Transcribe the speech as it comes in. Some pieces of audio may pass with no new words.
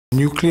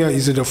nuclear?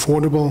 Is it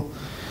affordable?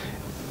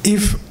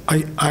 If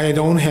I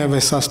don't have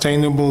a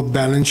sustainable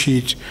balance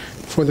sheet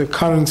for the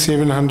current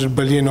 700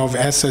 billion of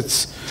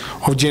assets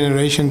of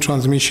generation,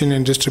 transmission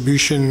and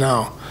distribution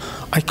now,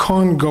 I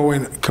can't go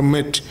and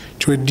commit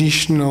to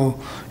additional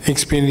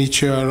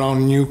expenditure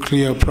around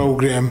nuclear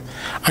program.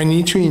 I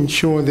need to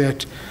ensure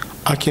that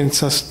I can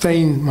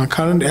sustain my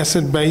current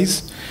asset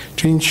base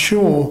to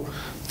ensure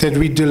that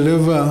we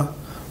deliver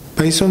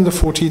based on the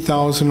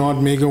 40,000 odd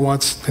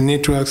megawatts, the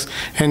networks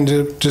and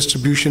the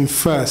distribution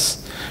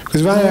first.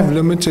 Because if I have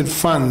limited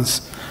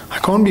funds, I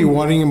can't be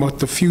worrying about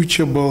the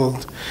future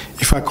build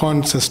if I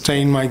can't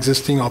sustain my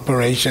existing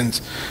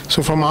operations.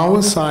 So from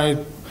our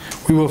side,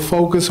 we will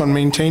focus on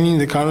maintaining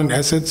the current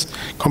assets,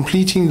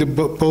 completing the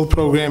build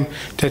program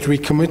that we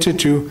committed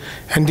to,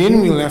 and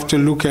then we'll have to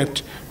look at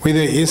whether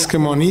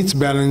Eskom on its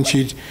balance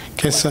sheet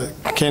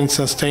can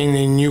sustain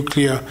a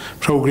nuclear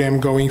program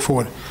going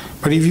forward.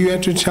 But if you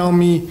had to tell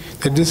me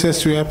that this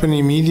has to happen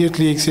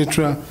immediately,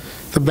 etc.,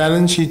 the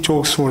balance sheet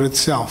talks for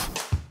itself.